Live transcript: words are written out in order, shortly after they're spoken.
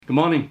Good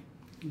morning.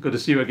 Good to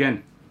see you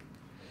again.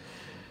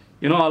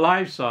 You know, our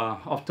lives are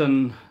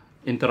often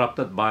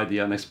interrupted by the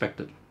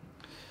unexpected.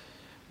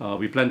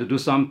 We plan to do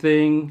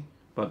something,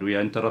 but we are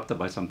interrupted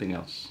by something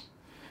else.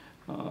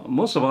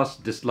 Most of us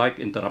dislike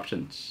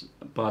interruptions,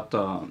 but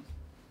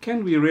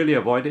can we really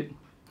avoid it?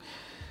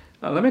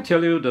 Let me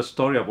tell you the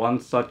story of one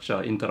such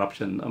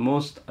interruption, a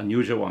most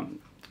unusual one.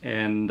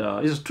 And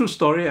it's a true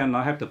story, and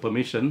I have the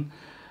permission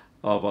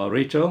of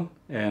Rachel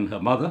and her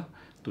mother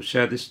to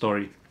share this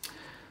story.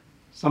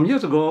 Some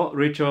years ago,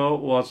 Rachel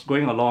was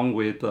going along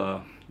with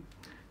a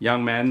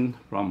young man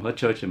from her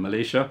church in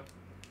Malaysia.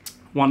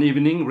 One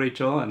evening,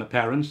 Rachel and her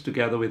parents,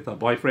 together with her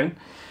boyfriend,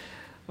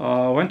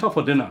 went out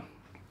for dinner.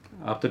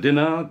 After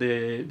dinner,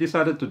 they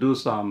decided to do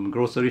some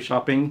grocery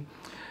shopping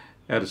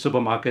at a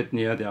supermarket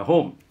near their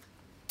home.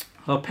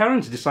 Her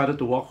parents decided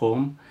to walk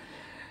home,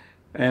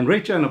 and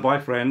Rachel and her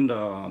boyfriend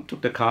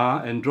took the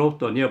car and drove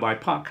to a nearby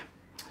park.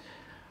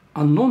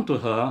 Unknown to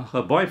her,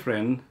 her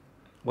boyfriend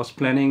was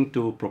planning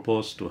to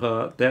propose to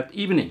her that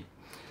evening.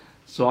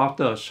 So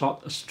after a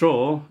short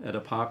stroll at the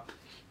park,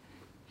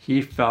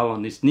 he fell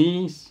on his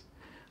knees,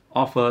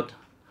 offered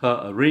her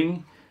a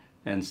ring,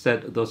 and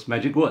said those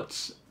magic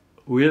words,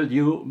 "Will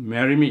you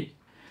marry me?"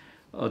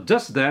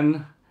 Just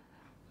then,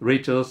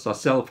 Rachel's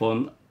cell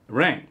phone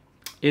rang.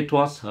 It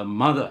was her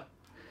mother.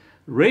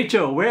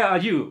 "Rachel, where are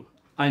you?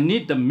 I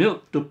need the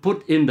milk to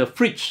put in the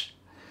fridge."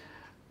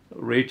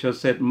 Rachel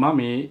said,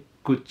 "Mommy,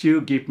 could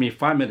you give me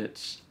 5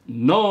 minutes?"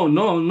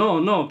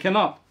 No,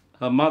 cannot.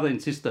 Her mother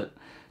insisted.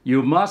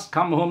 "You must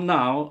come home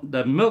now.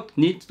 The milk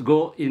needs to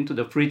go into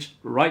the fridge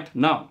right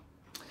now."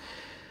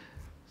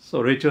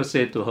 So Rachel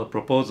said to her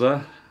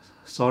proposer,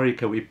 "Sorry,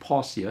 can we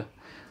pause here?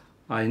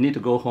 I need to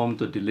go home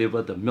to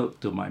deliver the milk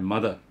to my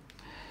mother."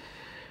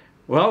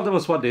 Well, that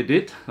was what they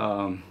did.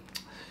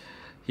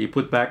 He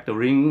put back the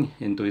ring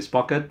into his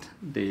pocket.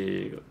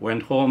 They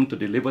went home to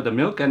deliver the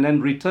milk and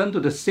then returned to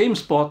the same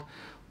spot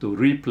to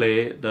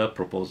replay the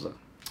proposal.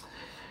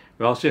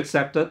 Well, she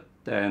accepted,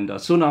 and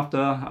soon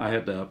after, I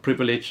had the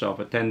privilege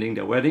of attending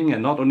their wedding,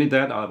 and not only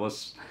that, I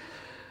was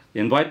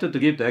invited to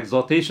give the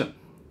exhortation.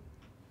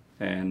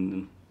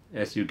 And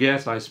as you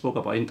guess, I spoke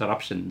about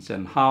interruptions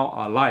and how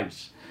our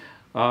lives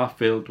are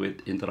filled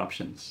with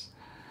interruptions.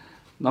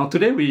 Now,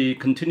 today we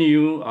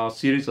continue our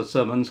series of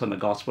sermons on the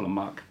Gospel of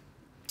Mark.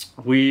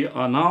 We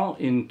are now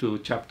into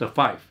chapter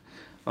 5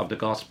 of the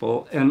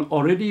Gospel, and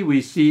already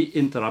we see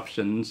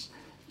interruptions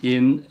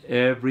in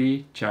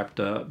every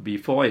chapter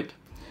before it.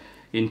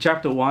 In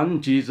chapter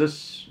 1,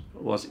 Jesus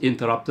was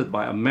interrupted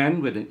by a man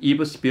with an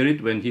evil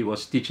spirit when he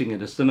was teaching in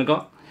the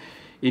synagogue.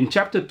 In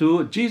chapter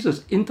 2,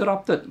 Jesus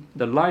interrupted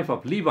the life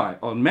of Levi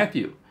or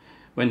Matthew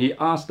when he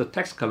asked the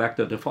tax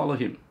collector to follow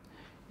him.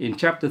 In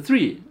chapter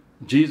 3,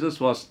 Jesus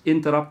was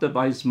interrupted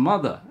by his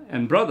mother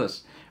and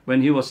brothers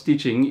when he was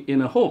teaching in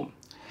a home.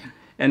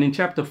 And in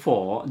chapter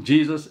 4,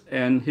 Jesus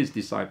and his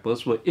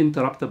disciples were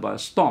interrupted by a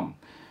storm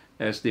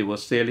as they were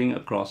sailing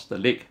across the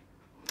lake.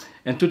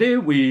 And today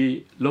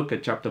we look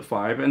at chapter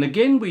 5, and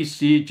again we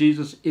see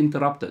Jesus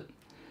interrupted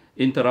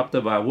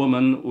by a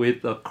woman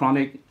with a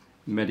chronic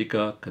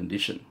medical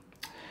condition.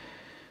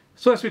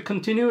 So as we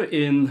continue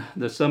in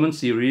the sermon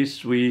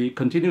series, we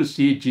continue to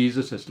see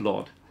Jesus as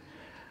Lord.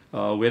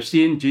 We have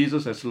seen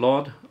Jesus as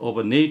Lord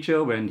over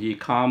nature when he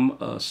calmed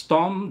a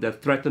storm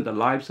that threatened the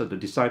lives of the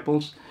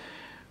disciples.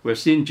 We have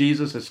seen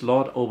Jesus as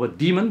Lord over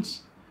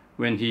demons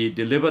when he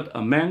delivered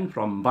a man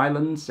from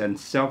violence and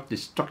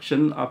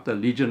self-destruction after a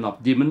legion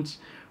of demons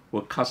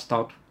were cast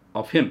out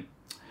of him.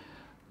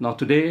 Now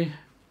today,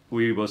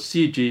 we will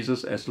see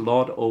Jesus as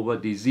Lord over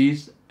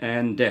disease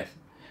and death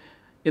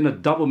in a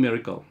double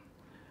miracle,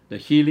 the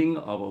healing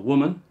of a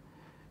woman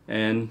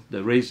and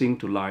the raising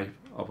to life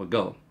of a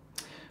girl.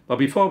 But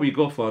before we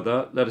go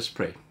further, let us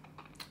pray.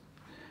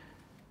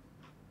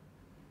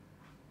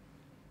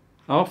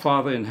 Our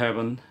Father in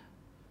heaven,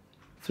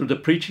 through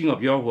the preaching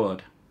of your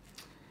word,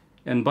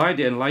 and by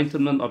the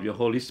enlightenment of your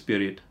Holy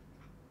Spirit,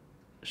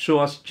 show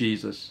us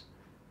Jesus,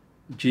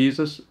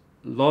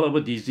 Lord over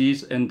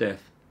disease and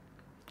death.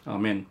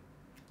 Amen.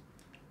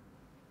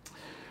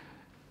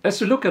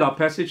 As we look at our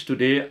passage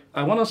today,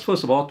 I want us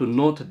first of all to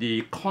note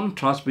the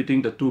contrast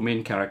between the two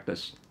main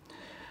characters.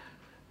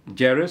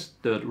 Jairus,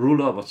 the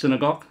ruler of a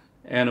synagogue,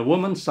 and a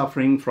woman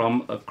suffering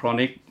from a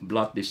chronic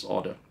blood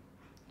disorder.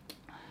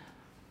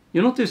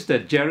 You notice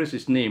that Jairus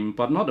is named,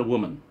 but not a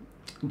woman.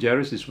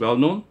 Jairus is well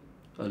known,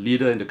 a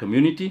leader in the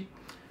community,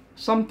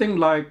 something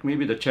like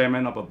maybe the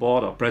chairman of a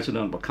board or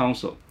president of a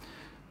council.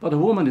 But the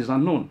woman is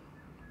unknown,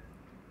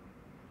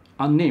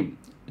 unnamed,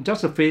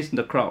 just a face in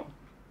the crowd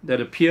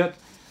that appeared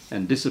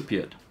and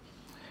disappeared.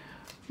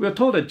 We are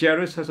told that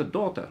Jairus has a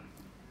daughter.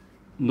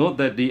 Note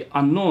that the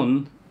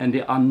unknown and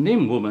the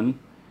unnamed woman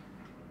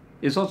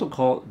is also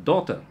called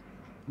daughter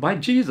by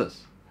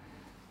Jesus.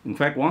 In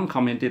fact, one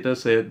commentator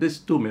said these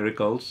two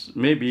miracles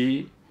may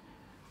be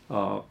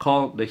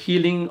called the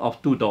healing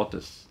of two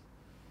daughters.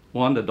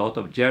 One, the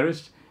daughter of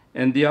Jairus,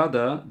 and the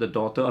other, the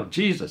daughter of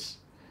Jesus.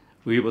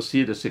 We will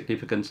see the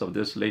significance of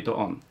this later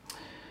on.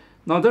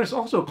 Now, there's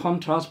also a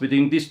contrast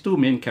between these two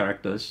main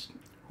characters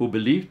who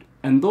believed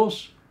and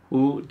those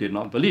who did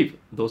not believe,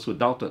 those who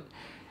doubted.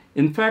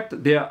 In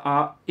fact, they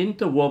are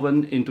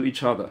interwoven into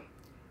each other.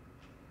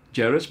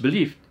 Jairus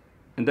believed,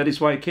 and that is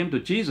why he came to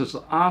Jesus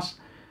to ask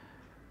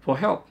for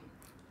help.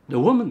 The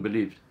woman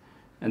believed,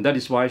 and that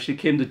is why she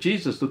came to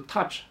Jesus to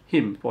touch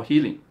him for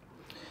healing.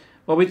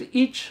 But with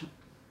each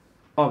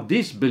of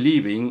these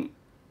believing,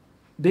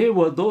 there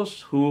were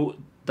those who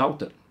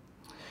doubted.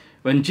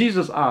 When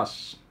Jesus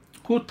asked,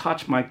 "Who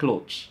touched my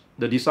clothes?"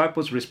 the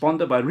disciples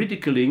responded by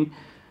ridiculing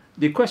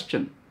the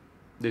question.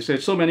 They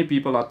said, "So many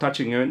people are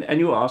touching you, and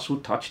you ask, who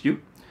touched you?"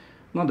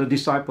 Now the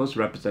disciples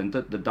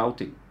represented the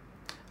doubting.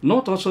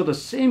 Note also the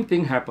same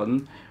thing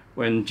happened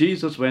when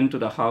Jesus went to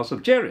the house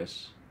of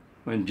Jairus.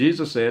 When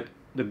Jesus said,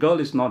 "The girl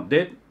is not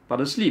dead, but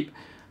asleep."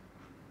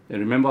 And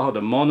remember how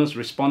the mourners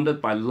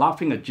responded by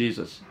laughing at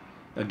Jesus.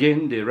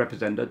 Again, they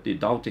represented the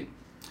doubting.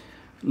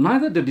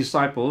 Neither the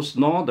disciples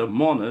nor the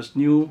mourners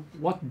knew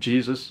what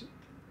Jesus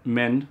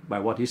meant by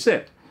what he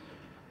said,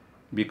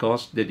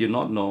 because they did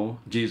not know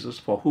Jesus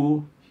for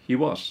who he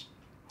was.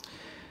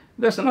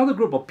 There's another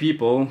group of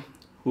people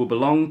who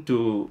belong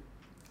to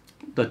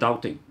the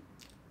doubting.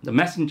 The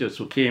messengers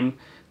who came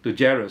to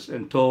Jairus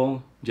and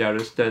told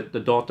Jairus that the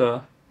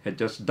daughter had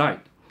just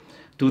died.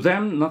 To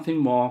them, nothing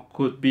more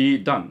could be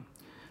done.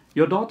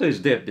 "Your daughter is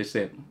dead," they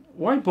said.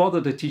 "Why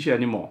bother the teacher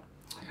anymore?"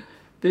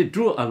 They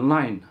drew a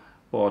line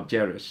for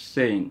Jairus,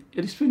 saying,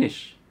 "It is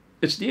finished.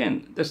 It's the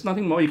end. There's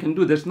nothing more you can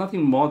do. There's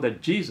nothing more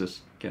that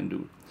Jesus can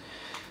do."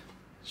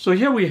 So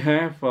here we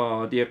have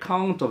the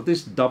account of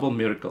this double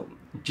miracle.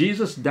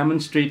 Jesus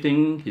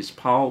demonstrating his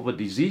power over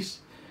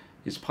disease,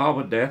 his power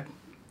over death,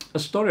 a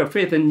story of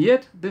faith, and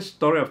yet this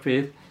story of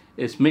faith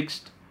is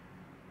mixed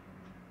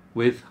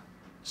with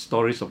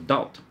stories of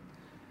doubt.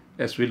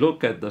 As we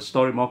look at the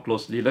story more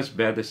closely, let's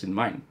bear this in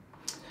mind.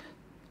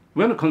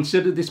 We're going to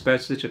consider this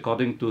passage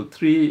according to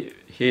three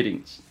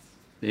headings: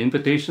 the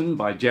invitation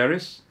by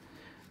Jairus,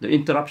 the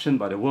interruption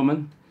by the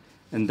woman,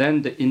 and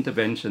then the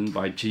intervention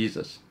by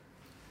Jesus.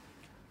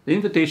 The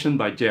invitation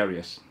by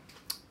Jairus.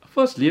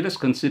 Firstly, let's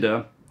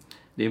consider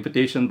the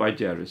invitation by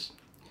Jairus.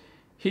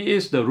 He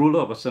is the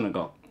ruler of a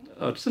synagogue.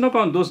 A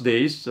synagogue in those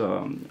days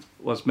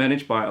was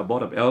managed by a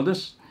board of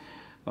elders.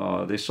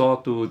 They saw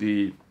to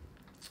the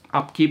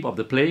upkeep of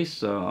the place,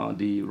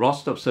 the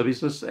roster of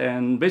services,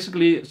 and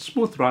basically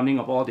smooth running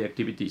of all the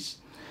activities.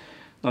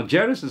 Now,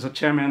 Jairus, as a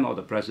chairman or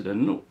the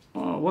president,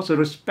 was a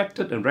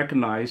respected and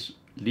recognized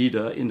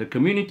leader in the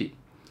community.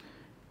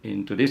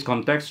 In today's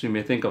context, you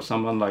may think of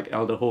someone like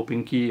Elder Ho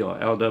Pinky or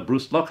Elder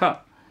Bruce Lockhart.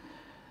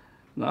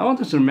 Now, I want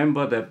us to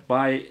remember that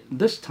by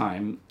this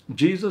time,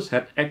 Jesus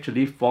had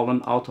actually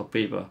fallen out of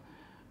favor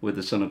with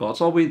the synagogues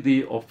or with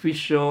the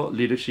official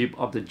leadership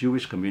of the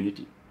Jewish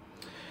community.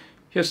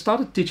 He had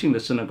started teaching the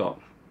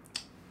synagogue,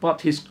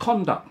 but his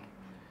conduct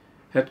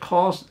had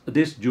caused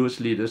these Jewish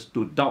leaders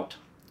to doubt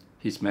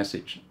his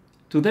message.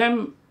 To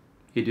them,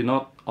 he did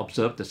not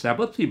observe the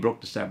Sabbath. He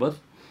broke the Sabbath.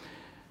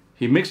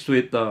 He mixed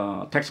with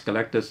tax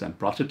collectors and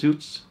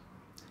prostitutes,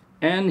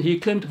 and he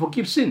claimed to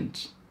forgive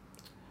sins.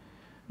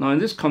 Now, in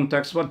this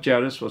context, what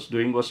Jairus was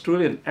doing was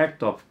truly an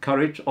act of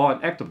courage or an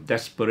act of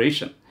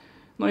desperation.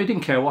 Now, he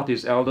didn't care what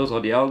his elders or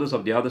the elders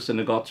of the other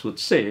synagogues would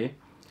say.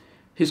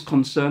 His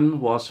concern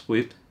was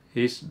with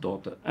his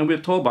daughter. And we're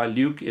told by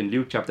Luke in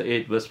Luke chapter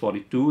 8, verse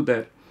 42,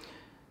 that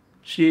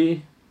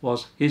she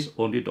was his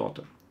only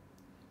daughter.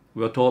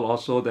 We're told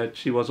also that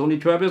she was only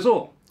 12 years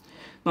old.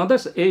 Now,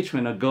 that's the age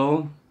when a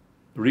girl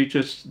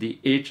reaches the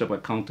age of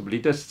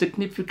accountability. That's a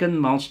significant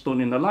milestone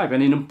in her life,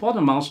 and an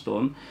important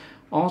milestone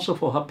also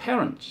for her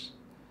parents.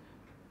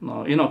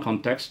 Now, in our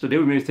context, today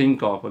we may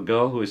think of a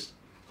girl who is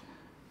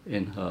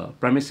in her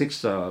primary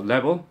 6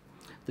 level.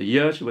 The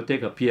year she will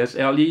take her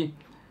PSLE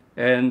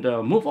and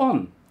move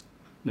on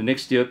the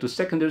next year to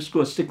secondary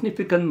school, a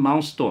significant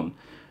milestone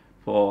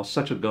for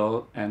such a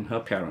girl and her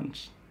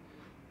parents.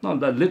 Now,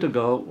 that little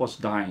girl was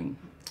dying,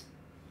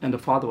 and the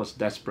father was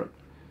desperate.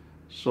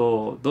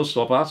 So those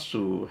of us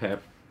who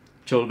have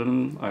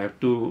children,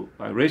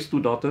 I raised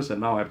 2 daughters and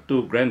now I have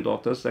 2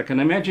 granddaughters. I can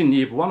imagine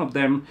if one of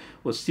them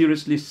was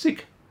seriously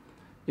sick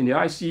in the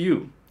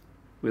ICU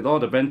with all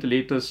the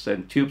ventilators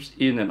and tubes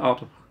in and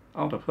out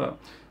of her.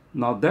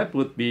 Now that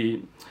would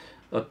be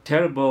a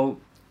terrible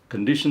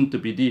condition to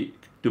be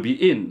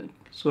in.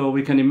 So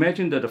we can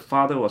imagine that the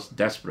father was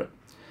desperate.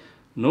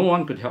 No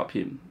one could help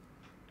him.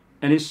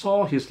 And he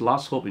saw his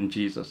last hope in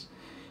Jesus.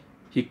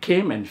 He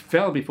came and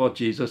fell before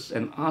Jesus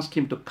and asked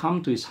him to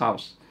come to his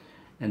house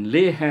and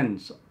lay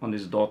hands on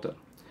his daughter.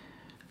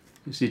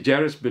 You see,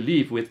 Jairus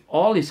believed with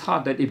all his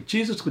heart that if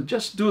Jesus could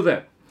just do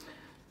that,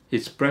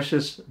 his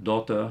precious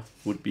daughter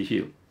would be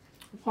healed.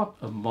 What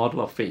a model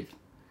of faith.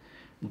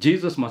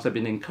 Jesus must have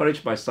been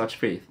encouraged by such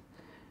faith.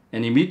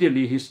 And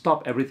immediately he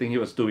stopped everything he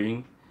was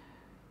doing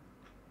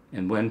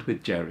and went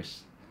with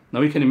Jairus.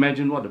 Now we can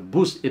imagine what a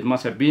boost it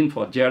must have been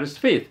for Jairus'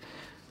 faith.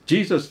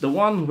 Jesus, the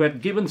one who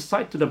had given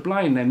sight to the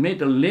blind and made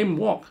the lame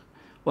walk,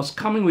 was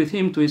coming with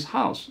him to his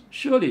house.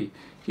 Surely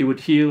he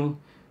would heal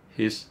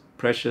his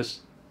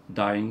precious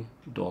dying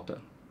daughter.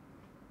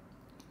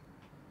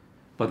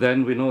 But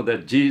then we know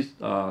that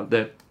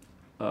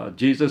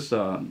Jesus'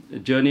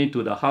 journey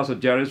to the house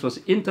of Jairus was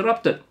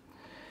interrupted.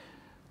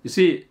 You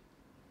see,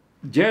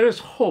 Jairus'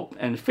 hope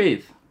and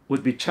faith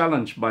would be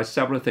challenged by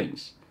several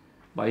things: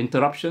 by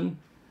interruption,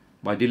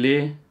 by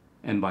delay,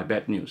 and by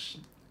bad news.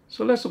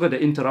 So let's look at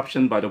the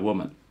interruption by the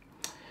woman.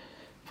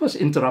 First,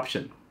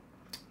 interruption.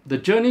 The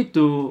journey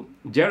to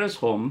Jairus'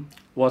 home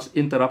was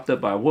interrupted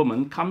by a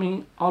woman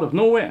coming out of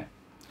nowhere.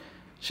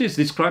 She is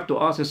described to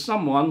us as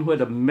someone who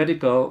had a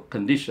medical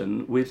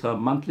condition with her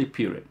monthly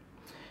period.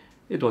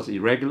 It was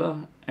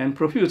irregular and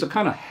profuse, a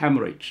kind of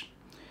hemorrhage.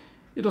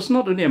 It was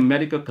not only a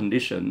medical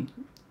condition,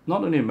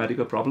 not only a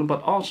medical problem,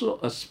 but also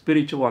a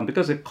spiritual one,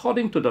 because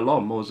according to the law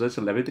of Moses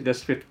in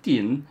Leviticus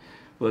 15,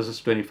 verses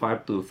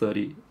 25 to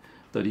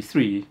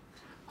 33,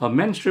 her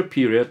menstrual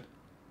period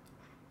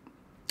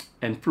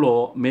and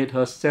flow made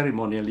her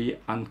ceremonially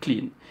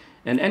unclean,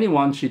 and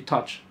anyone she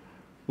touched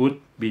would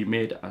be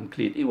made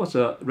unclean. It was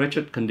a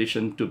wretched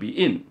condition to be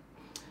in.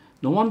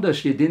 No wonder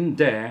she didn't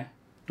dare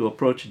to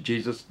approach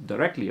Jesus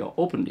directly or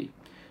openly.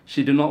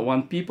 She did not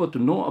want people to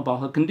know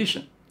about her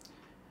condition.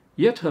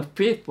 Yet her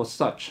faith was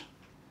such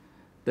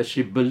that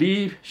she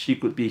believed she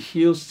could be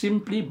healed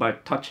simply by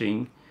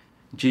touching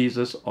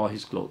Jesus or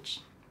his clothes.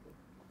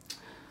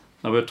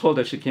 Now we're told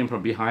that she came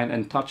from behind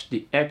and touched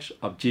the edge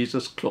of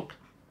Jesus' cloak.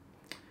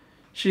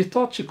 She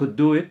thought she could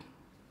do it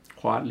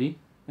quietly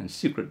and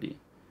secretly.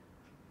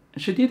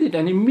 And she did it,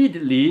 and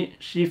immediately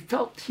she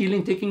felt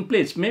healing taking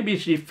place. Maybe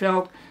she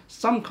felt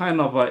some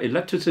kind of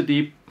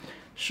electricity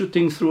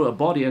shooting through her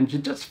body, and she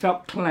just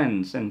felt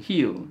cleansed and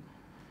healed.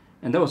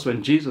 And that was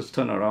when Jesus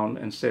turned around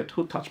and said,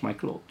 "Who touched my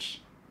clothes?"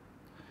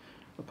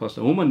 Of course,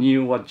 the woman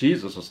knew what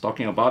Jesus was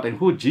talking about and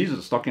who Jesus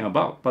was talking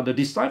about. But the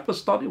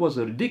disciples thought it was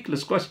a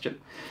ridiculous question.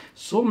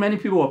 So many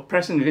people were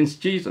pressing against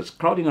Jesus,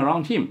 crowding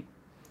around him.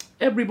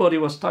 Everybody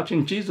was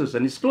touching Jesus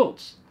and his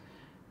clothes.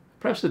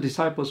 Perhaps the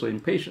disciples were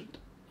impatient.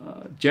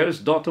 Jairus'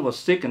 daughter was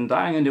sick and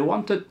dying, and they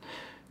wanted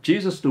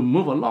Jesus to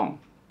move along.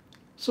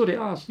 So they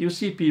asked, you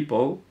see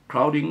people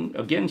crowding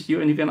against you,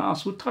 and you can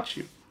ask, who touched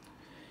you?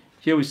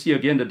 Here we see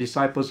again the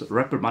disciples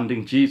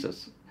reprimanding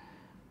Jesus,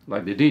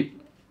 like they did.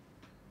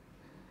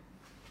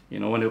 You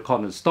know, when they were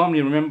caught in the storm,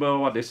 you remember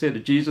what they said to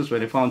Jesus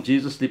when they found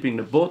Jesus sleeping in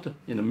the boat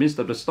in the midst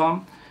of the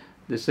storm?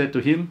 They said to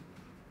him,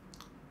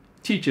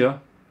 "Teacher,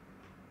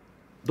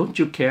 don't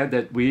you care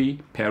that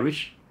we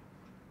perish?"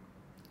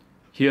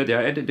 Here they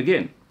are at it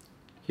again.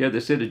 Here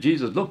they say to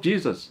Jesus, "Look,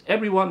 Jesus,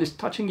 everyone is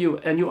touching you,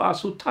 and you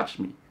ask who touched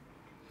me."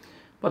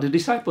 But the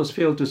disciples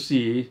failed to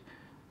see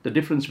the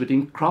difference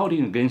between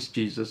crowding against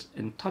Jesus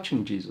and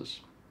touching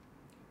Jesus.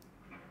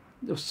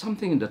 There was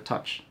something in the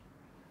touch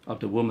of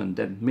the woman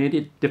that made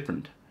it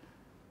different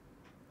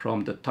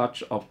from the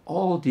touch of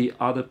all the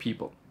other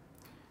people.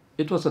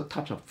 It was a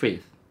touch of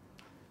faith.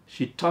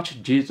 She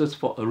touched Jesus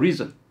for a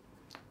reason,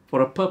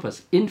 for a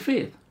purpose, in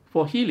faith,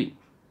 for healing.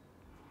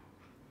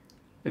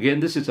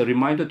 Again, this is a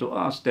reminder to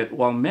us that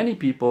while many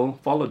people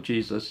followed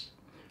Jesus,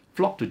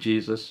 flocked to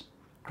Jesus,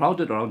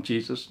 crowded around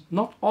Jesus,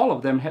 not all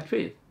of them had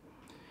faith.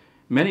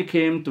 Many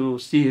came to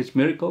see his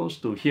miracles,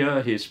 to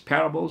hear his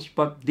parables,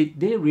 but did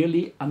they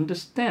really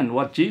understand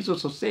what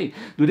Jesus was saying?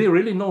 Do they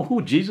really know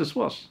who Jesus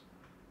was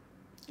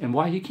and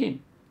why he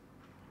came?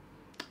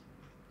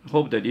 I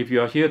hope that if you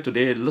are here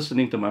today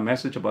listening to my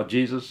message about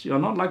Jesus, you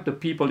are not like the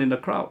people in the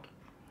crowd.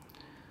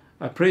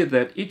 I pray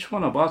that each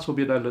one of us will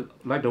be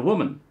like the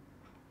woman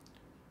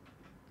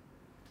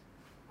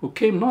who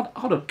came not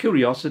out of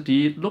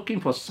curiosity, looking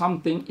for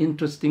something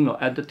interesting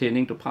or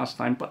entertaining to pass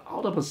time, but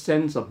out of a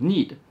sense of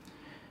need.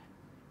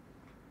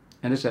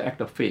 And it's an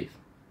act of faith.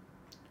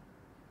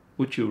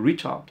 Would you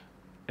reach out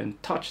and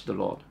touch the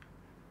Lord,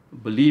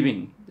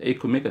 believing that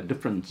it could make a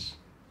difference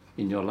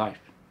in your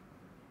life?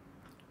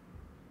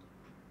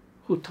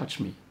 Who touched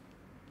me?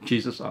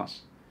 Jesus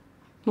asked.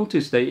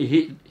 Notice that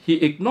he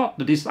ignored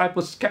the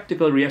disciples'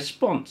 skeptical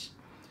response.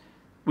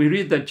 We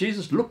read that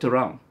Jesus looked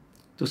around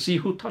to see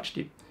who touched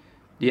him.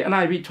 The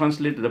NIV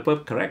translated the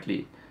verb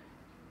correctly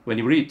when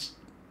he reads,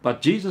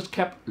 "But Jesus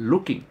kept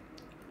looking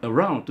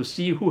around to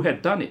see who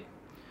had done it."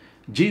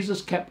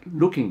 Jesus kept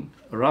looking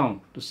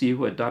around to see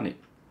who had done it.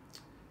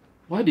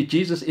 Why did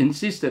Jesus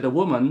insist that the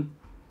woman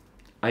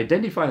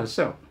identify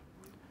herself?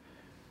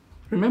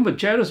 Remember,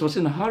 Jairus was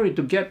in a hurry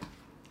to get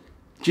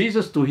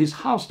Jesus to his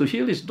house to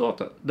heal his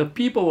daughter. The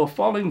people were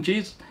following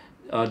Jesus.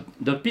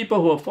 The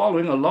people who were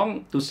following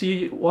along to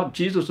see what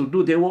Jesus would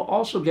do, they were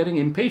also getting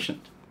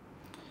impatient.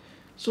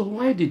 So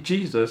why did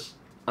Jesus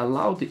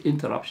allow the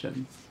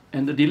interruption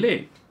and the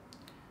delay?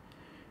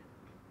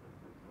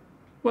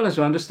 Well, as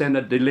you understand,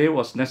 the delay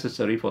was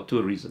necessary for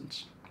two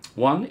reasons.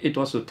 One, it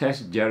was to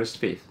test Jairus'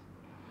 faith.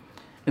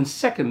 And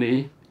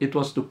secondly, it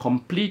was to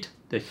complete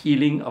the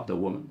healing of the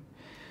woman.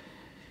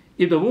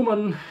 If the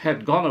woman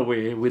had gone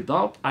away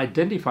without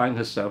identifying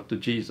herself to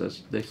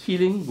Jesus, the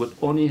healing would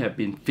only have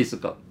been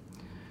physical.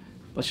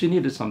 But she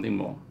needed something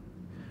more.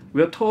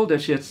 We are told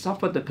that she had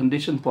suffered the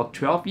condition for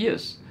 12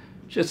 years.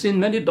 She had seen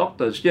many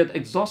doctors. She had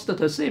exhausted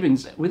her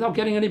savings without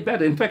getting any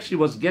better. In fact, she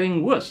was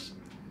getting worse.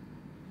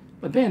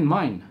 But bear in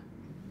mind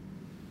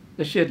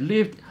that she had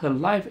lived her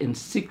life in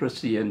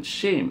secrecy and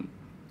shame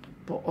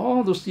for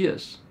all those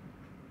years,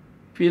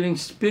 feeling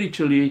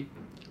spiritually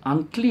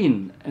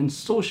unclean and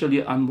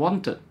socially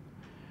unwanted.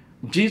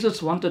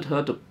 Jesus wanted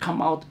her to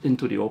come out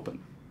into the open.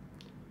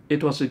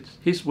 It was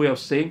his way of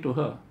saying to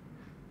her,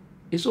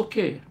 it's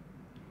okay.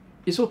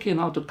 It's okay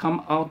now to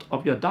come out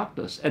of your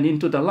darkness and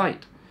into the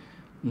light.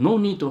 No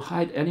need to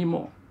hide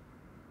anymore.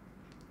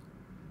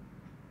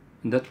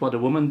 And that's what the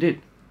woman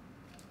did.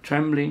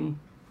 Trembling,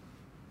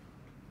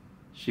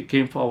 she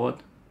came forward,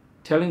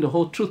 telling the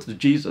whole truth to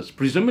Jesus,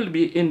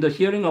 presumably in the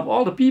hearing of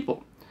all the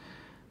people.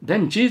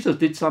 Then Jesus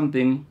did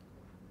something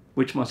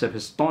which must have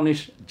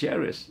astonished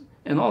Jairus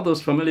and all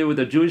those familiar with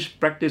the Jewish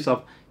practice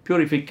of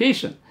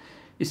purification.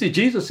 You see,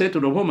 Jesus said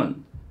to the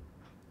woman,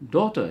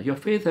 "Daughter, your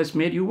faith has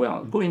made you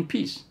well. Go in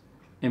peace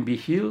and be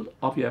healed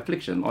of your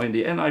affliction." Or in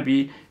the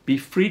NIV, be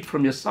freed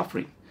from your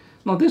suffering.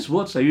 Now, these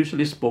words are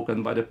usually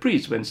spoken by the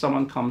priest when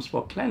someone comes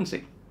for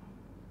cleansing.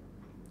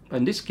 But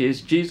in this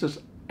case, Jesus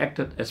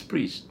acted as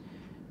priest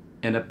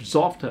and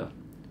absolved her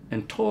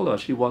and told her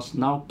she was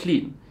now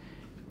clean,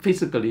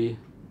 physically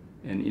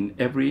and in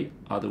every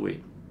other way.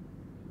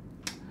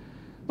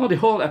 Now, the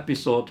whole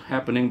episode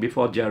happening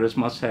before Jairus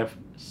must have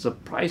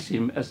surprised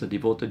him as a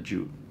devoted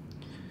Jew.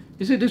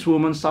 You see, this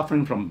woman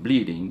suffering from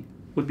bleeding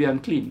would be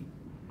unclean,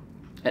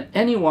 and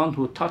anyone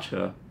who touched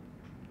her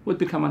would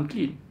become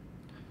unclean.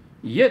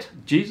 Yet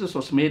Jesus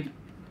was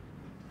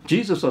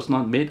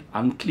not made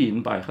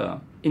unclean by her.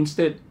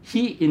 Instead,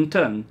 he in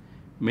turn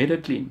made her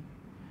clean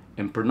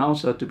and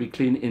pronounced her to be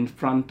clean in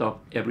front of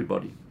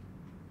everybody.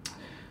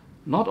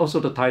 Not also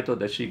the title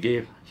that he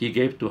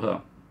gave to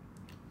her,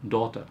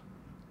 daughter.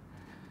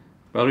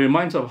 Well, it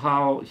reminds of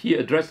how he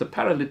addressed the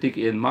paralytic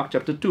in Mark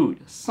chapter 2,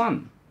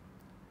 son.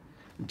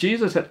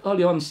 Jesus had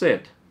early on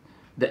said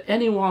that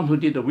anyone who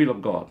did the will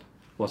of God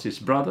was his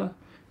brother,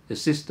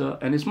 his sister,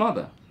 and his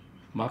mother.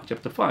 Mark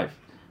chapter 5,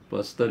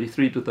 verse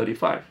 33 to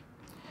 35.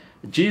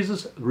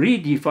 Jesus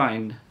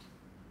redefined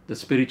the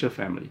spiritual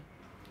family.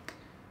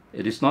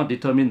 It is not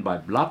determined by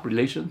blood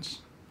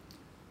relations.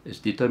 It's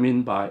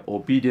determined by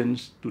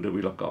obedience to the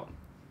will of God.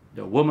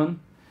 The woman,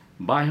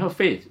 by her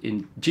faith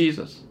in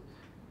Jesus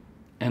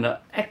and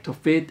her act of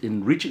faith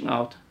in reaching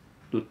out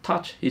to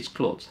touch his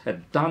clothes,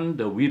 had done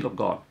the will of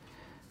God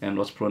and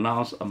was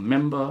pronounced a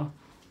member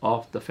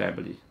of the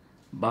family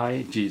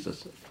by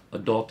Jesus, a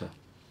daughter.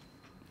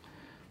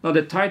 Now,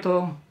 the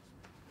title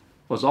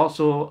was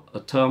also a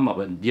term of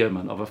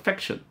endearment, of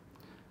affection.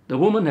 The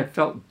woman had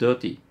felt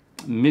dirty,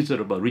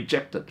 miserable,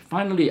 rejected.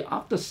 Finally,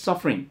 after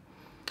suffering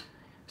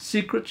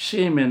secret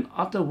shame and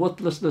utter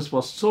worthlessness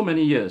for so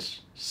many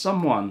years,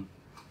 someone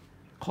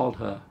called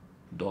her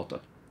daughter.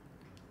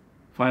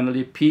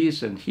 Finally,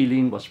 peace and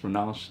healing was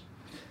pronounced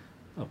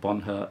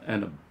upon her,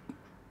 and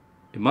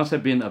it must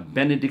have been a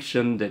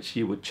benediction that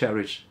she would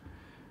cherish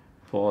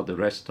for the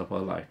rest of her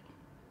life.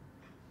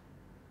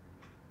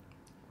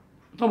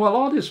 Now, while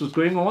all this was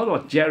going on, what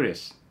about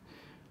Jairus?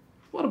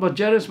 What about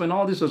Jairus when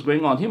all this was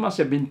going on? He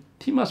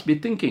must be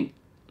thinking,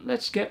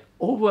 let's get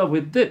over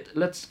with it.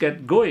 Let's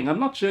get going. I'm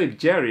not sure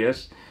if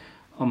Jairus,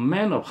 a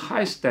man of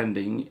high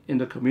standing in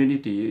the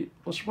community,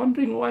 was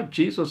wondering why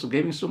Jesus was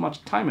giving so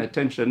much time and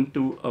attention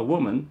to a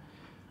woman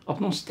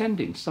of no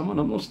standing, someone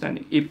of no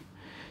standing. If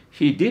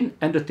he didn't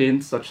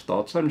entertain such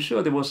thoughts, I'm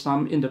sure there were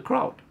some in the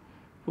crowd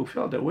who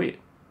felt that way.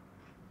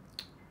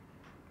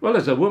 Well,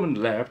 as the woman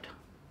left,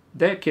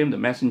 there came the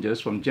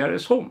messengers from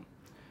Jairus' home.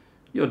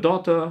 Your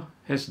daughter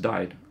has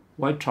died.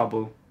 Why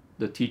trouble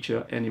the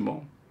teacher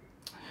anymore?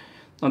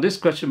 Now, this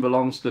question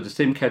belongs to the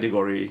same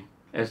category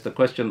as the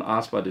question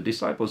asked by the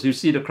disciples. You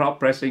see the crowd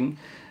pressing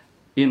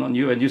in on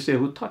you and you say,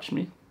 who touched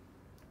me?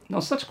 Now,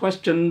 such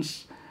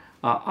questions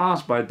are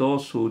asked by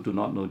those who do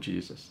not know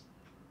Jesus.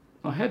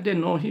 Now, had they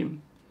known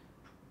him,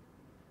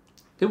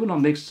 they would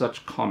not make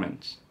such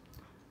comments.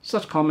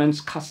 Such comments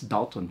cast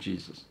doubt on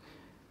Jesus,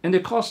 and they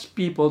cause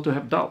people to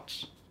have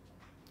doubts.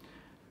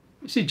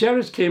 You see,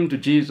 Jairus came to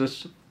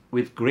Jesus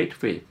with great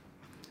faith.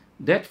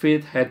 That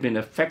faith had been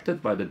affected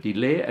by the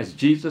delay as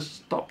Jesus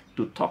stopped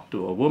to talk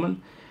to a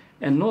woman.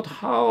 And note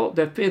how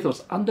that faith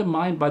was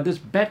undermined by this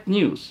bad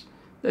news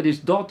that his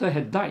daughter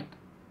had died.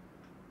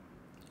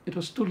 It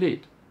was too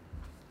late.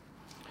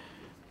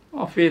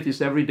 Our faith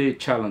is every day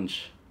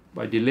challenged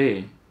by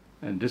delay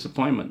and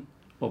disappointment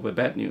over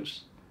bad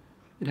news.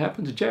 It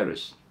happened to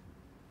Jairus.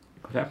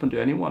 It could happen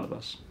to any one of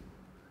us.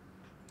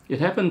 It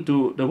happened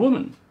to the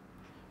woman.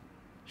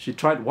 She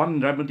tried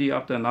one remedy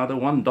after another,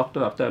 one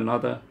doctor after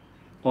another,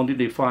 only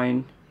to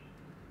find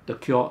the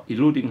cure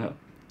eluding her.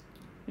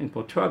 And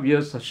for 12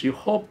 years, she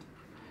hoped,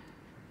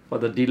 but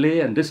the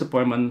delay and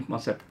disappointment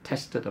must have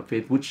tested her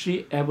faith. Would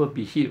she ever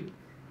be healed?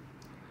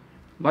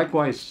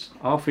 Likewise,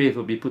 our faith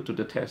will be put to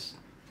the test.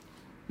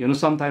 You know,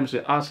 sometimes we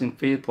ask in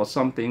faith for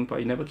something,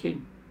 but it never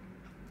came.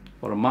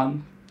 For a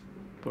month,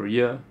 for a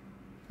year,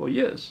 for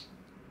years.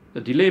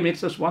 The delay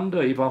makes us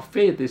wonder if our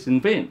faith is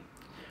in vain.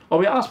 Or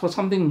we ask for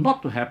something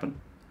not to happen,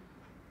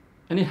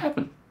 and it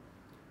happened.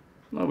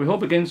 Now, we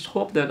hope against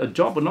hope that a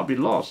job will not be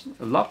lost,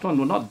 a loved one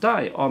will not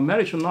die, or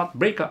marriage will not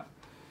break up.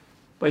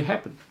 But it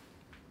happened.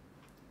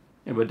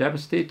 and were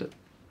devastated.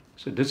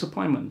 So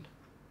disappointment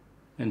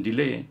and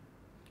delay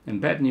and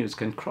bad news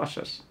can crush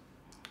us.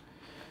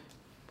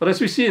 But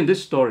as we see in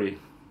this story,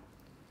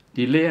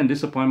 delay and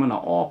disappointment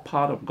are all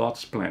part of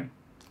God's plan.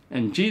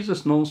 And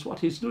Jesus knows what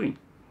he's doing.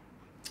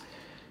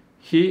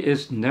 He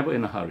is never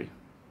in a hurry.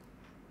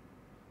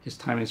 His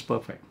timing is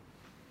perfect.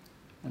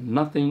 And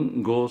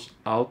nothing goes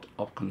out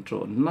of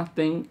control.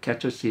 Nothing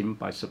catches him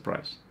by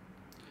surprise.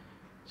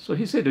 So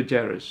he said to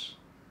Jairus,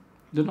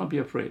 do not be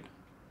afraid.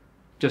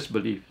 Just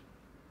believe.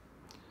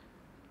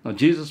 Now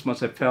Jesus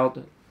must have felt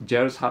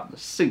Jairus' heart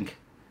sink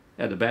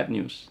at the bad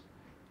news.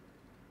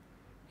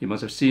 He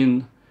must have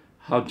seen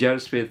how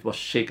Jairus' faith was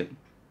shaken.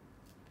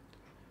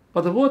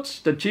 But the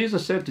words that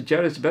Jesus said to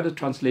Jairus, better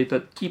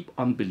translated, keep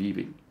on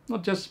believing.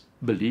 Not just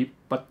believe,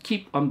 but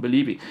keep on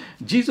believing.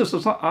 Jesus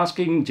was not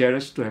asking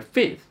Jairus to have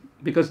faith,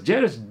 because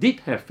Jairus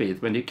did have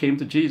faith when he came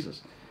to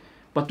Jesus,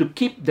 but to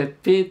keep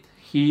that faith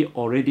he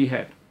already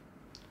had.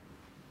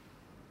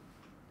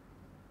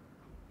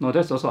 Now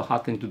that's also a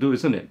hard thing to do,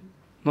 isn't it?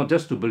 Not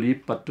just to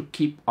believe, but to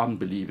keep on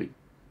believing.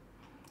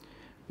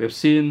 We have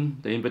seen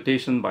the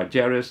invitation by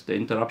Jairus, the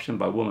interruption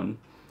by woman.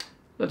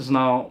 Let us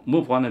now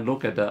move on and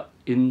look at the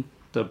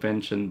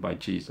intervention by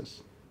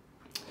Jesus.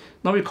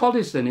 Now we call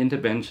this an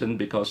intervention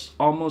because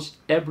almost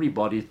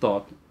everybody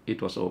thought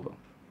it was over.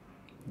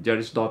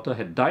 Jairus' daughter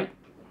had died,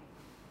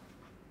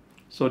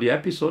 so the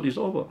episode is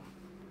over.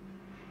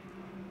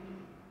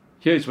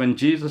 Here is when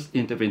Jesus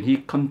intervened. He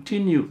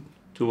continued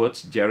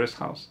towards Jairus'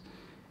 house,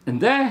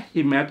 and there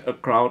he met a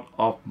crowd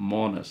of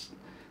mourners.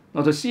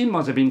 Now the scene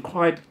must have been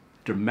quite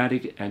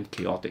dramatic and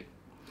chaotic.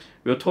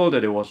 We are told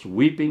that there was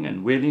weeping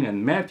and wailing,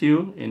 and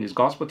Matthew in his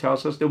gospel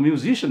tells us there were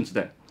musicians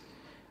there.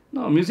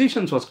 Now,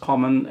 musicians was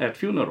common at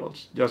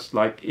funerals, just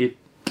like it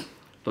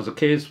was the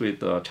case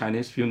with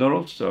Chinese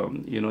funerals.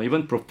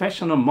 Even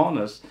professional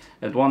mourners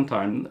at one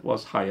time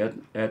was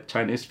hired at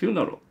Chinese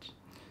funerals.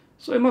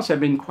 So it must have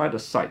been quite a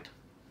sight,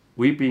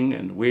 weeping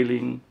and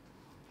wailing,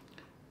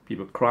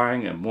 people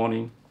crying and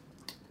mourning.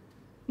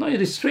 Now, it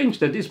is strange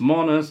that these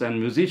mourners and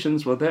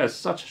musicians were there at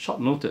such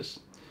short notice.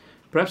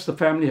 Perhaps the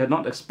family had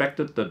not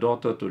expected the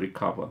daughter to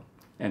recover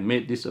and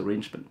made these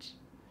arrangements.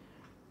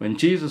 When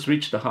Jesus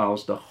reached the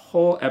house, the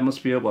whole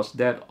atmosphere was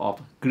that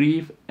of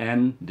grief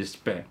and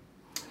despair.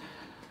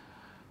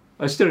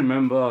 I still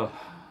remember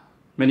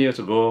many years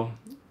ago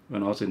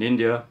when I was in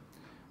India,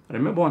 I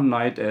remember one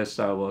night as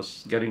I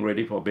was getting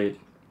ready for bed,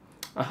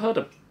 I heard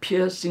a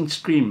piercing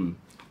scream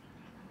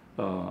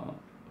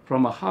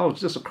from a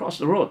house just across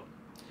the road,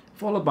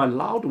 followed by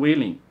loud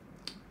wailing.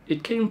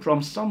 It came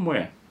from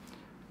somewhere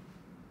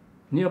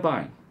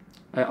nearby.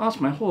 I asked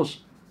my host,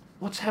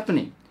 what's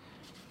happening?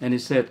 And he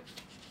said,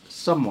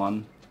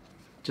 someone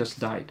just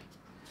died.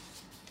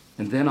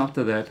 And then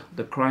after that,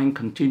 the crying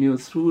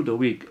continued through the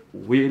week,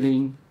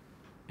 wailing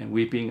and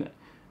weeping,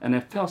 and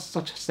I felt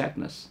such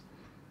sadness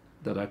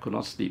that I could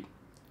not sleep.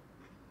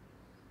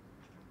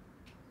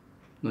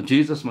 Now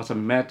Jesus must have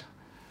met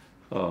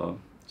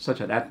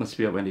such an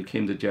atmosphere when he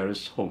came to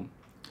Jairus' home.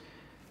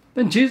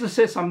 Then Jesus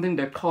says something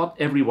that caught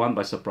everyone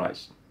by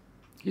surprise.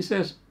 He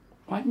says,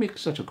 why make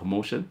such a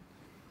commotion?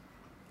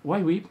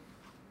 Why weep?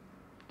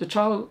 The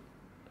child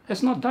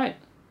has not died.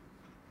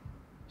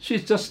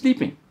 She's just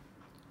sleeping.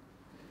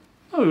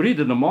 Now we read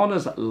that the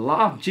mourners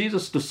laughed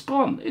Jesus to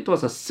scorn. It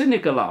was a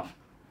cynical laugh.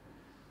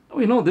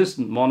 We know these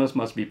mourners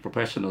must be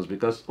professionals,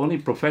 because only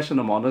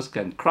professional mourners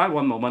can cry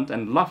one moment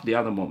and laugh the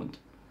other moment.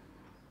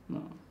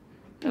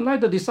 And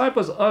like the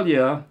disciples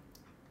earlier,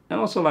 and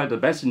also like the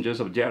messengers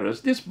of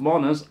Jairus, these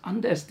mourners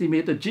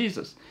underestimated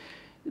Jesus.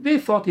 They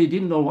thought he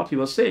didn't know what he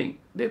was saying.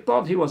 They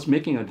thought he was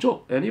making a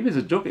joke. And if it's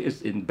a joke,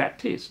 it's in bad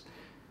taste.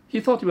 He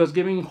thought he was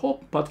giving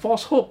hope, but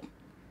false hope,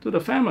 to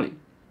the family.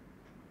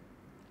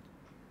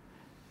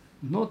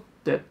 Note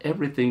that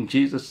everything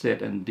Jesus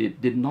said and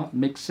did not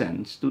make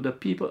sense to the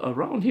people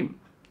around him.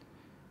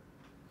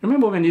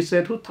 Remember when he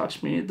said, who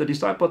touched me? The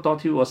disciple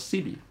thought he was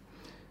silly.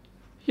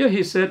 Here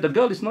he said, the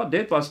girl is not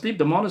dead but asleep.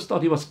 The mourners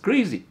thought he was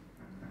crazy.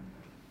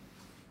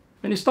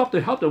 When he stopped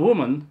to help the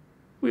woman,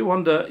 we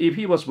wonder if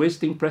he was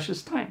wasting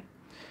precious time.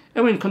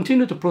 And when he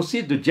continued to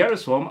proceed to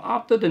Jairus' home,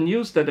 after the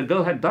news that the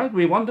girl had died,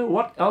 we wonder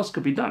what else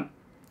could be done.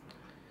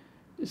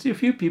 You see,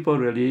 few people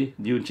really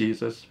knew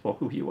Jesus for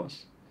who he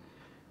was.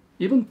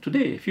 Even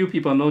today, few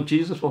people know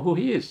Jesus for who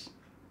he is.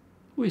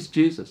 Who is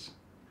Jesus?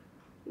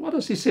 What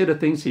does he say the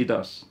things he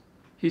does?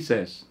 He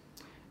says.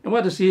 And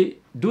why does he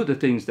do the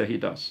things that he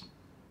does?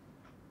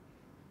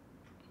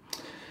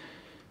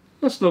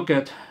 Let's look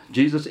at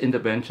Jesus'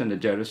 intervention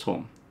at Jairus'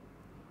 home.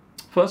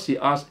 First, he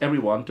asked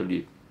everyone to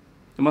leave.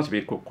 There must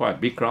be quite a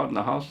big crowd in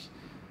the house.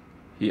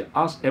 He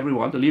asked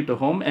everyone to leave the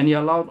home, and he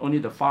allowed only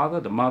the father,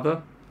 the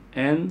mother,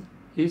 and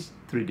his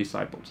 3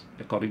 disciples,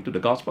 according to the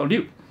Gospel of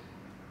Luke,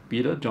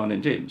 Peter, John,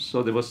 and James.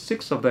 So there were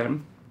 6 of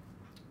them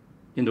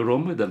in the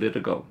room with the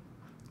little girl.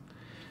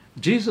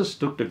 Jesus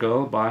took the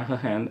girl by her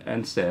hand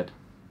and said,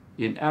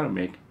 in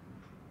Aramaic,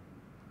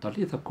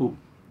 Talitha kum,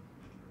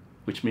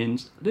 which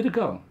means, little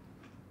girl,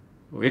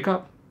 wake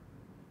up.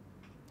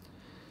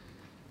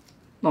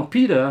 Now,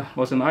 Peter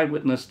was an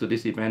eyewitness to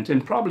this event,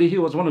 and probably he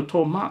was one who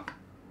told Mark,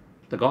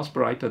 the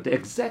gospel writer, the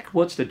exact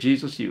words that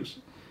Jesus used.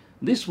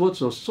 These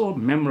words were so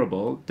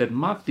memorable that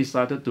Mark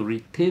decided to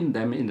retain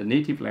them in the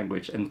native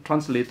language and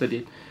translated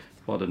it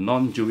for the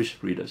non-Jewish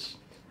readers.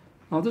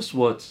 Now, these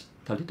words,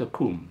 Talitha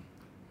Kum,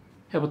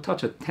 have a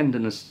touch of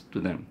tenderness to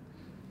them.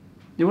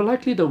 They were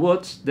likely the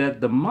words that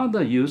the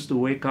mother used to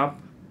wake up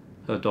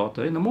her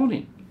daughter in the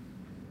morning.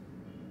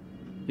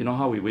 You know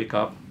how we wake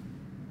up,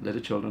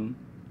 little children?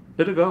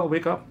 Little girl,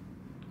 wake up.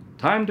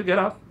 Time to get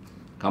up.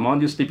 Come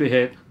on, you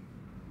sleepyhead.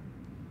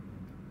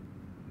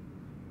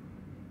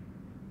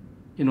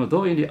 You know,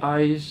 though in the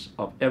eyes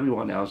of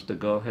everyone else the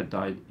girl had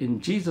died,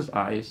 in Jesus'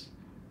 eyes,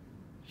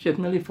 she had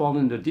merely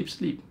fallen into deep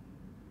sleep.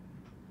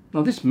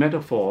 Now, this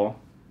metaphor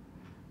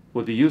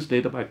would be used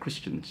later by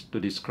Christians to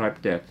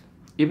describe death.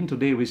 Even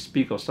today, we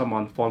speak of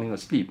someone falling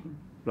asleep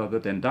rather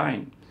than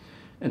dying.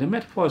 And the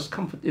metaphor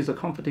is a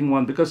comforting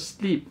one because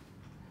sleep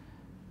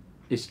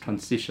is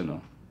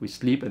transitional. We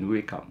sleep and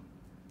wake up.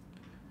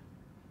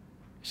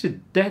 See,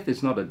 death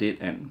is not a dead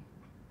end.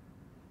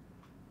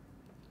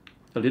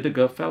 A little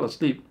girl fell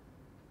asleep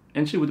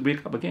and she would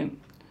wake up again.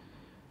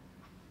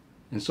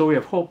 And so we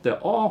have hope that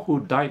all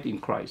who died in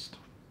Christ,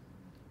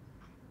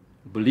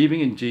 believing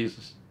in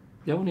Jesus,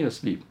 they're only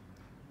asleep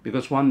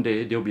because one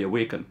day they'll be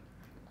awakened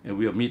and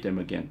we'll meet them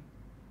again.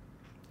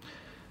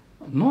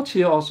 Note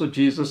here also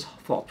Jesus'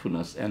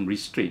 thoughtfulness and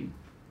restraint.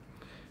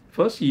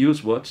 First, he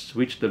used words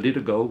which the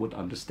little girl would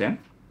understand,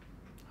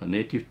 her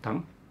native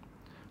tongue,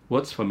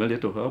 words familiar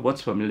to her,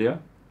 words familiar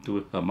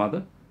to her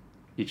mother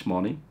each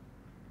morning,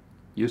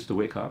 used to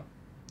wake up.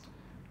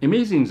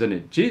 Amazing, isn't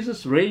it?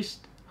 Jesus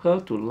raised her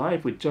to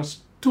life with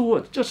just two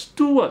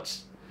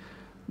words.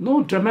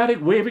 No dramatic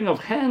waving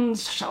of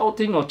hands,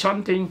 shouting or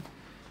chanting.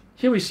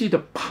 Here we see the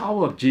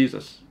power of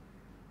Jesus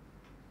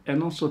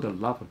and also the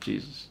love of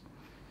Jesus.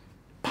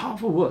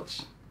 Powerful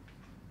words,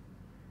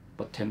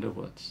 but tender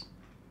words.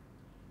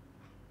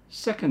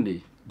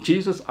 Secondly,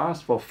 Jesus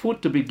asked for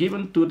food to be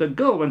given to the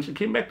girl when she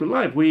came back to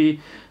life. We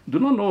do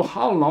not know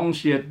how long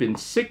she had been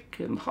sick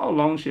and how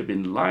long she had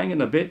been lying in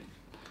a bed.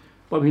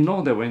 But we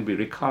know that when we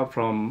recover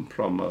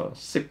from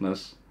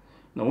sickness,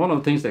 now one of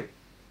the things that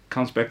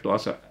comes back to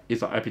us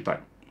is our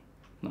appetite.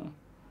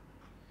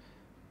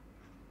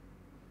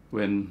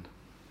 When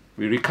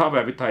we recover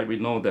appetite, we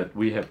know that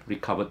we have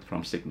recovered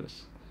from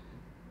sickness.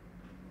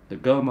 The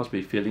girl must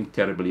be feeling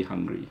terribly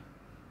hungry.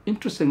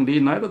 Interestingly,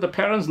 neither the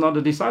parents nor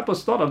the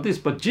disciples thought of this,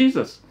 but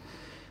Jesus.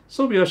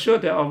 So we are sure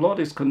that our Lord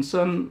is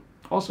concerned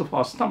also for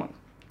our stomach.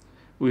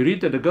 We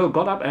read that the girl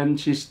got up and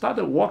she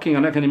started walking,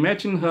 and I can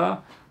imagine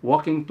her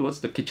walking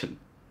towards the kitchen.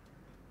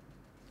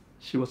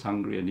 She was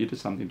hungry and needed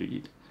something to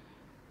eat.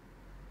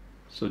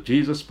 So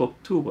Jesus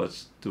spoke two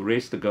words to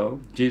raise the girl.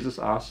 Jesus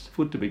asked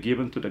food to be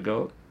given to the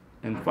girl.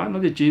 And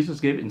finally, Jesus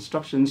gave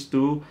instructions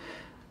to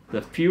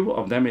the few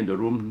of them in the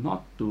room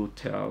not to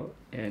tell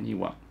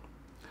anyone.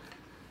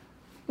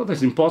 Well,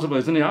 that's impossible,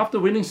 isn't it? After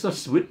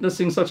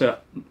witnessing such an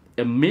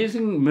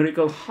amazing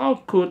miracle, how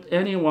could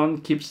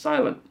anyone keep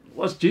silent?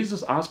 Was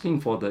Jesus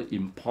asking for the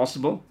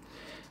impossible?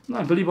 And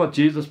I believe what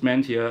Jesus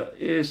meant here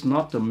is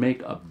not to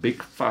make a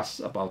big fuss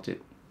about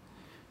it.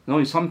 You know,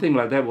 if something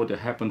like that were to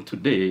happen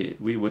today,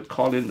 we would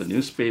call in the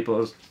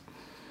newspapers,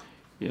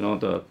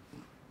 the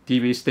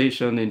TV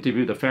station,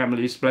 interview the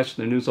family, splash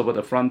the news over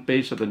the front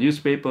page of the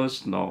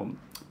newspapers,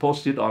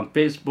 post it on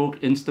Facebook,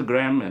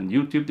 Instagram, and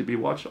YouTube to be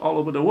watched all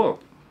over the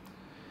world.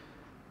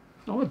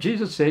 Now, what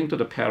Jesus is saying to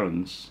the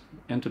parents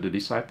and to the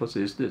disciples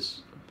is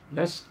this: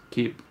 let's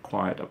keep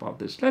quiet about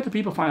this. Let the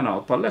people find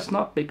out, but let's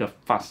not make a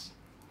fuss.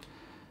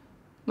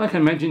 I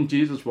can imagine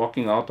Jesus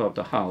walking out of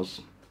the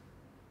house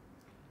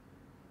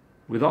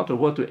without a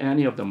word to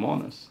any of the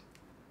mourners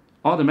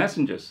or the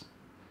messengers.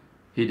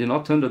 He did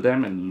not turn to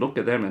them and look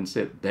at them and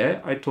said,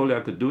 "There, I told you I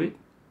could do it."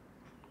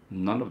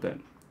 None of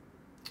them.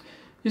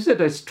 He said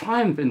there's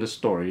triumph in the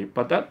story,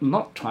 but that's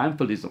not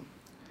triumphalism.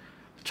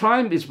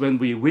 Triumph is when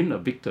we win a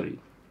victory,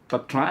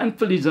 but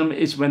triumphalism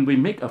is when we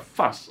make a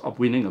fuss of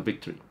winning a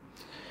victory.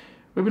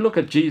 When we look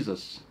at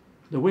Jesus,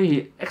 the way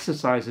he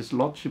exercised his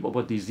lordship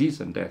over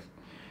disease and death,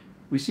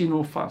 we see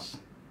no fuss,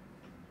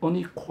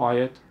 only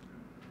quiet,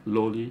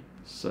 lowly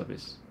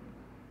service.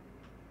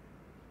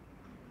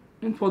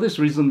 And for this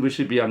reason, we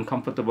should be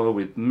uncomfortable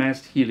with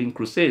mass healing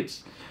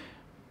crusades,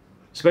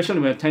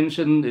 especially when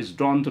attention is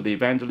drawn to the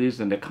evangelists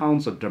and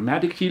accounts of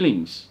dramatic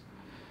healings.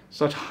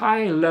 Such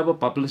high-level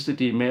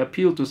publicity may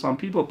appeal to some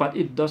people, but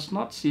it does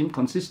not seem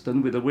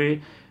consistent with the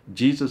way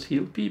Jesus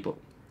healed people.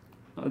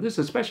 This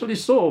is especially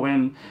so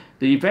when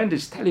the event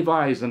is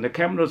televised and the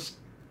cameras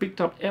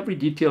picked up every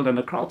detail and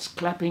the crowds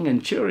clapping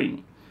and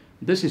cheering.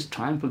 This is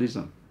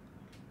triumphalism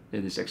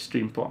in its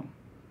extreme form.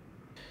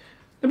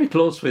 Let me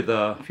close with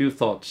a few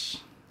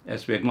thoughts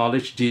as we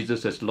acknowledge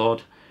Jesus as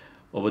Lord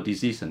over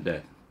disease and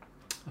death.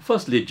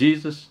 Firstly,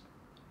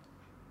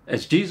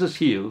 as Jesus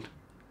healed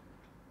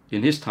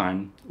in his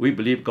time, we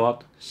believe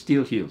God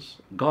still heals.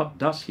 God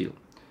does heal,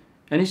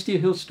 and he still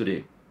heals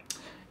today.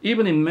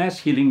 Even in mass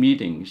healing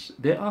meetings,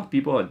 there are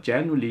people who are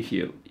genuinely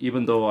healed,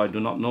 even though I do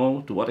not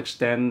know to what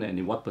extent and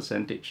in what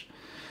percentage.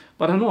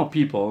 But I know of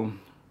people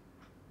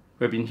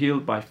who have been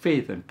healed by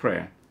faith and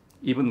prayer,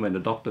 even when the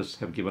doctors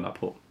have given up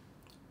hope.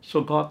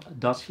 So God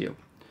does heal.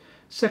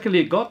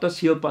 Secondly, God does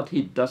heal, but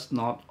He does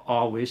not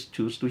always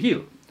choose to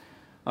heal.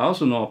 I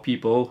also know of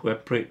people who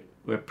have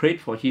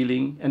prayed for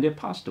healing and they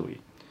passed away.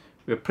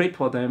 We have prayed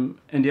for them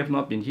and they have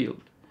not been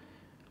healed.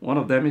 One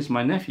of them is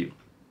my nephew,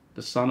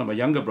 the son of my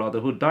younger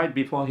brother who died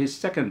before his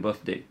second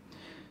birthday.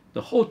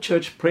 The whole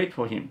church prayed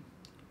for him,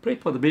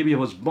 prayed for the baby who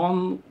was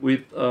born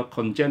with a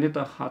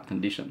congenital heart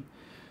condition.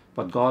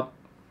 But God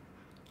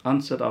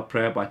answered our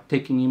prayer by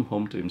taking him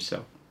home to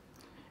Himself.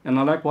 And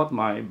I like what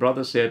my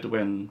brother said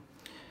when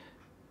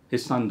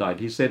his son died.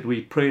 He said,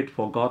 we prayed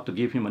for God to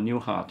give him a new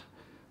heart,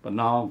 but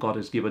now God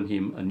has given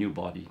him a new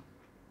body.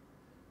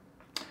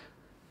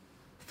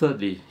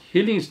 Thirdly,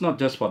 healing is not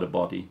just for the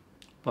body,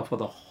 but for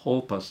the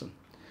whole person.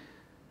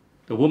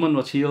 The woman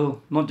was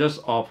healed not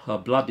just of her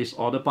blood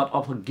disorder, but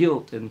of her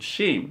guilt and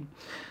shame,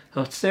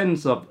 her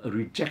sense of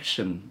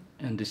rejection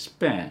and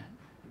despair.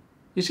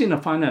 You see, in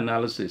a final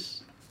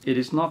analysis, it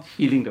is not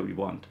healing that we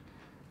want.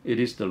 It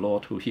is the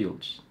Lord who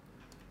heals.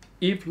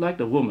 If, like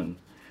the woman,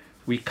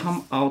 we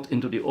come out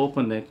into the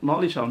open and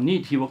acknowledge our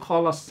need, He will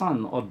call us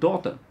son or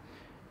daughter,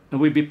 and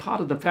we'll be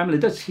part of the family.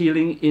 That's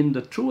healing in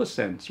the truest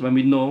sense, when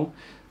we know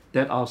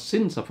that our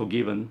sins are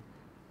forgiven,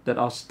 that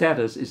our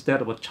status is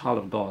that of a child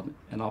of God,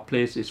 and our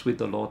place is with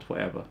the Lord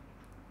forever.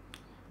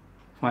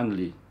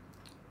 Finally,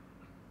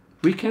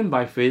 we can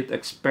by faith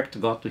expect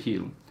God to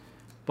heal,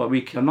 but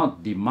we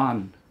cannot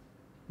demand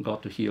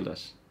God to heal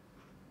us.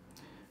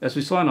 As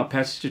we saw in our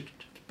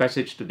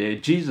passage today,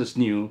 Jesus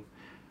knew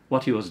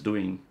what He was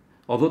doing,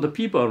 although the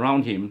people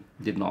around Him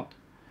did not.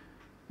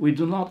 We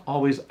do not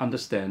always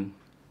understand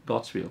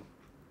God's will,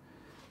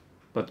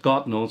 but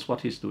God knows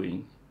what He's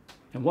doing,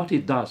 and what He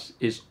does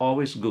is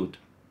always good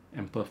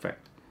and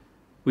perfect.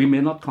 We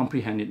may not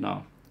comprehend it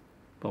now,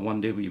 but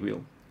one day we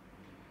will.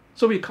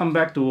 So we come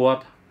back to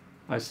what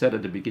I said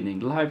at the beginning.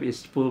 Life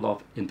is full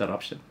of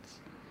interruptions.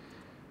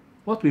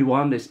 What we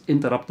want is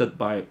interrupted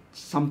by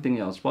something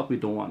else, what we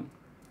don't want.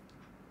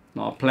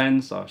 Now, our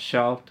plans are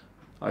shelved,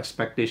 our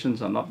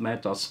expectations are not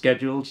met, our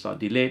schedules are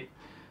delayed.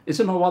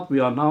 Isn't that what we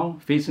are now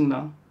facing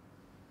now?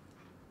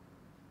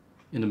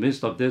 In the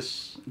midst of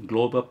this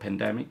global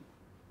pandemic.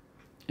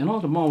 And all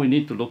the more we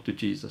need to look to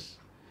Jesus,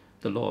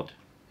 the Lord.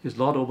 He's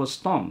Lord over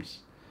storms.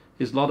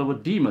 He's Lord over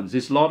demons.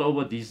 He's Lord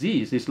over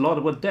disease. He's Lord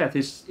over death.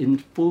 He's in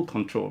full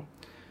control.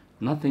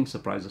 Nothing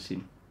surprises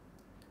Him.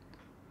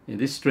 In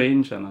these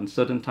strange and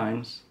uncertain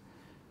times,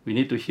 we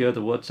need to hear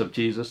the words of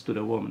Jesus to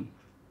the woman.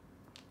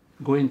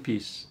 Go in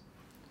peace.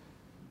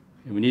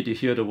 And we need to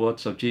hear the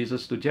words of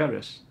Jesus to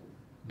Jairus.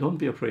 Don't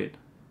be afraid.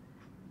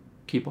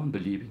 Keep on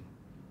believing.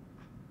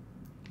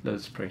 Let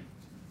us pray.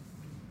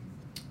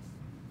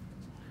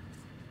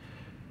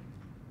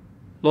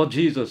 Lord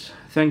Jesus,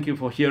 thank You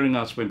for hearing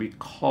us when we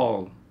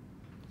call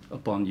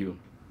upon You.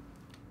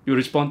 You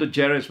responded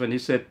to Jairus when he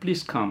said,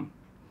 please come.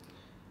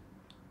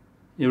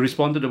 You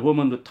responded to the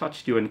woman who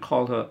touched You and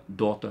called her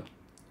daughter.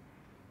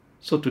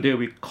 So today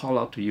we call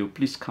out to You,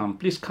 please come.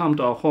 Please come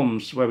to our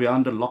homes where we are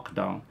under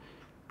lockdown.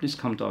 Please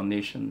come to our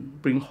nation.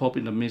 Bring hope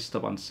in the midst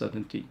of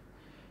uncertainty.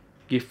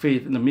 Give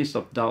faith in the midst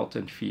of doubt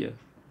and fear.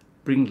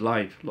 Bring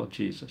life, Lord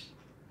Jesus.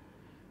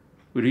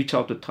 We reach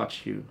out to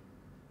touch You.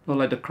 Not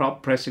like the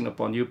crowd pressing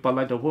upon You, but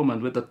like the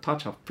woman with a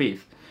touch of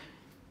faith,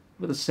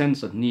 with a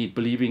sense of need,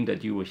 believing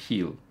that You will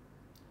heal.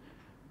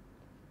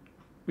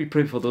 We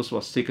pray for those who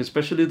are sick,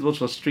 especially those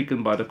who are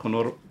stricken by the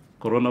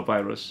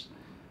coronavirus,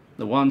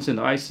 the ones in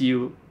the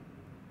ICU,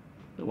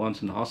 the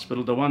ones in the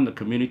hospital, the ones in the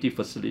community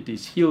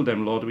facilities. Heal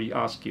them, Lord, we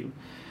ask You,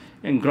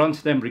 and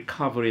grant them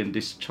recovery and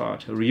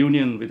discharge, a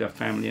reunion with their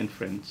family and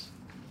friends.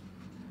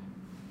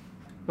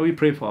 And we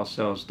pray for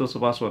ourselves, those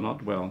of us who are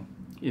not well,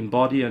 in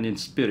body and in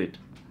spirit.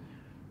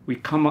 We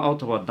come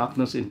out of our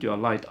darkness into Your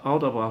light,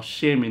 out of our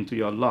shame into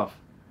Your love.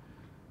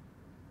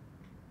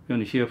 We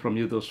want to hear from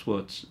You those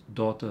words,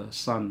 daughter,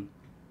 son,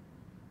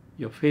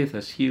 Your faith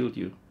has healed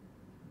you.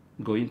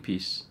 Go in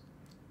peace.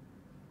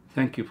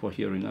 Thank You for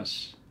hearing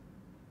us.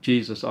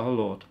 Jesus our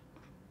Lord,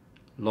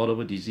 Lord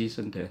over disease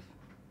and death.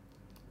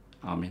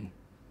 Amen.